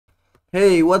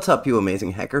Hey, what's up, you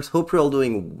amazing hackers? Hope you're all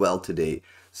doing well today.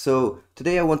 So,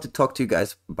 today I want to talk to you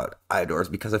guys about IDORs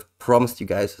because I've promised you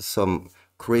guys some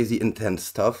crazy intense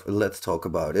stuff. Let's talk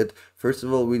about it. First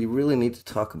of all, we really need to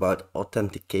talk about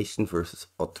authentication versus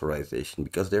authorization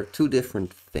because they're two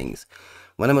different things.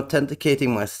 When I'm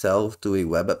authenticating myself to a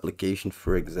web application,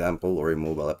 for example, or a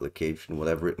mobile application,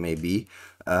 whatever it may be,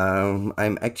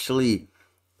 I'm actually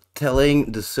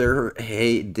telling the server,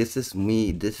 hey, this is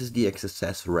me, this is the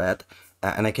thexssrat,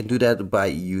 and I can do that by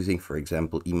using, for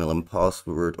example, email and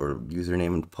password or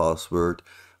username and password,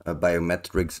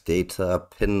 biometrics, data,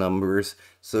 PIN numbers.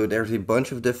 So there's a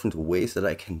bunch of different ways that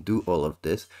I can do all of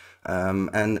this.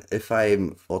 And if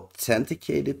I'm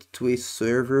authenticated to a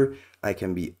server, I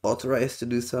can be authorized to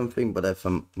do something, but if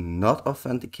I'm not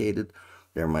authenticated,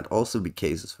 there might also be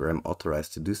cases where I'm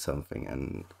authorized to do something.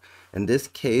 And in this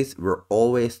case, we're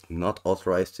always not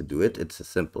authorized to do it. It's as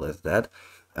simple as that.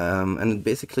 And it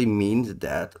basically means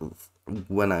that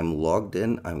when I'm logged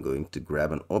in, I'm going to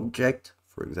grab an object,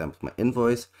 for example, my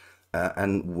invoice.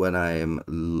 And when I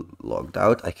am logged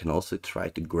out, I can also try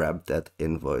to grab that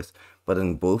invoice. But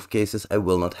in both cases, I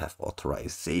will not have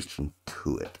authorization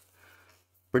to it.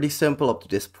 Pretty simple up to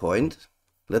this point.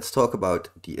 Let's talk about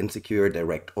the insecure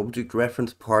direct object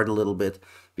reference part a little bit,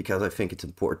 because I think it's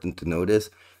important to notice.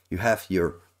 You have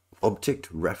your object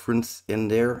reference in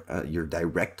there, your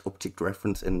direct object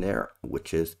reference in there,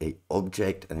 which is a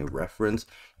object and a reference.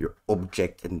 Your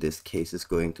object in this case is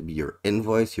going to be your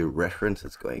invoice. Your reference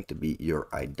is going to be your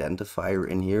identifier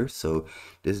in here. So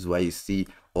this is why you see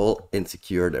all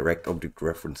insecure direct object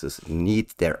references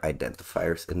need their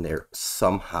identifiers in there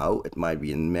somehow. It might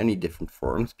be in many different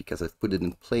forms because I've put it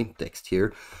in plain text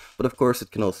here, but of course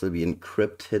it can also be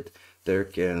encrypted. There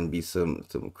can be some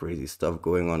crazy stuff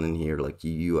going on in here, like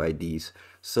UIDs.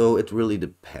 So it really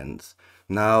depends.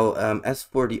 Now, as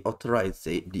for the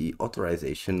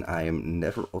authorization, I am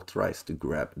never authorized to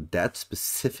grab that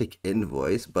specific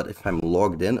invoice. But if I'm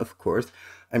logged in, of course,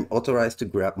 I'm authorized to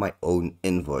grab my own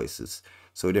invoices.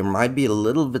 So there might be a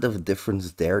little bit of a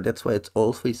difference there. That's why it's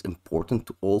always important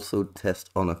to also test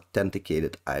on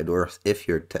authenticated IDORs if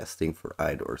you're testing for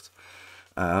IDORs.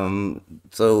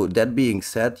 So that being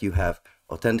said, you have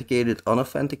authenticated,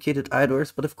 unauthenticated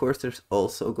IDORs, but of course there's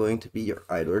also going to be your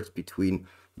IDORs between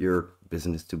your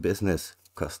business to business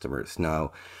customers.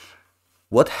 Now,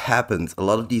 what happens a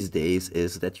lot of these days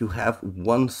is that you have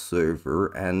one server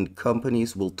and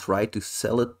companies will try to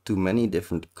sell it to many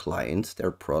different clients,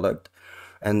 their product,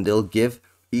 and they'll give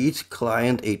each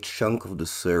client a chunk of the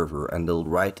server and they'll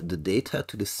write the data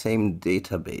to the same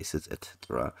databases,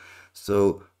 etc.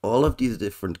 So all of these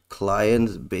different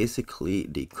clients, basically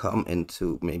they come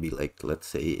into maybe, like, let's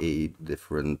say a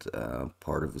different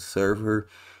part of the server,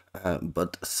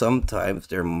 but sometimes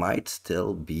there might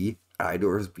still be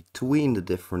IDORs between the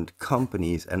different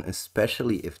companies, and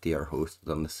especially if they are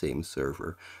hosted on the same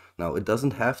server. Now, it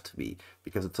doesn't have to be,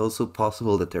 because it's also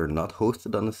possible that they're not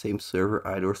hosted on the same server.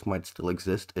 IDORs might still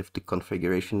exist if the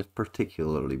configuration is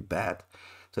particularly bad.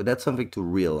 So that's something to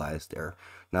realize there.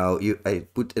 Now, I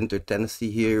put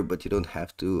intertenancy here, but you don't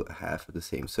have to have the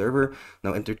same server.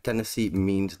 Now, intertenancy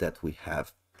means that we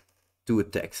have two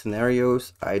attack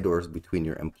scenarios: IDORs between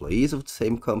your employees of the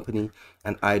same company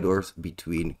and IDORs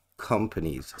between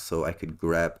companies. So I could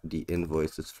grab the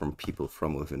invoices from people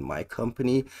from within my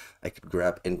company. I could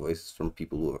grab invoices from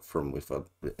people from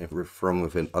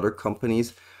within other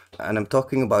companies. And I'm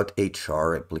talking about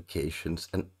HR applications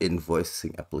and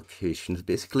invoicing applications,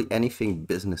 basically anything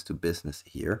business to business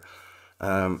here.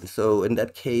 So in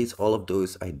that case, all of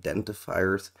those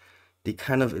identifiers, it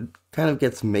kind of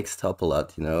gets mixed up a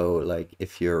lot, you know, like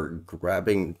if you're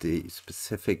grabbing the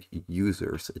specific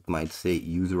users, it might say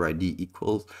user ID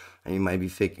equals, and you might be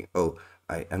thinking, oh,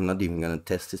 I'm not even going to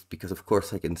test this because of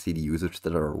course I can see the users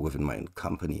that are within my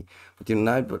company. But you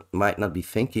might not be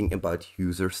thinking about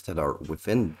users that are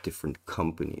within different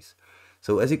companies.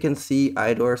 So as you can see,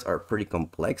 IDORs are pretty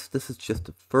complex. This is just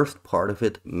the first part of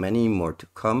it, many more to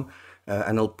come.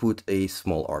 And I'll put a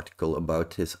small article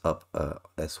about this up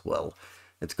as well.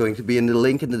 It's going to be in the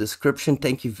link in the description.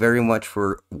 Thank you very much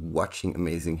for watching,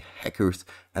 amazing hackers,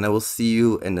 and I will see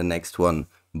you in the next one.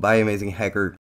 Bye, amazing hacker.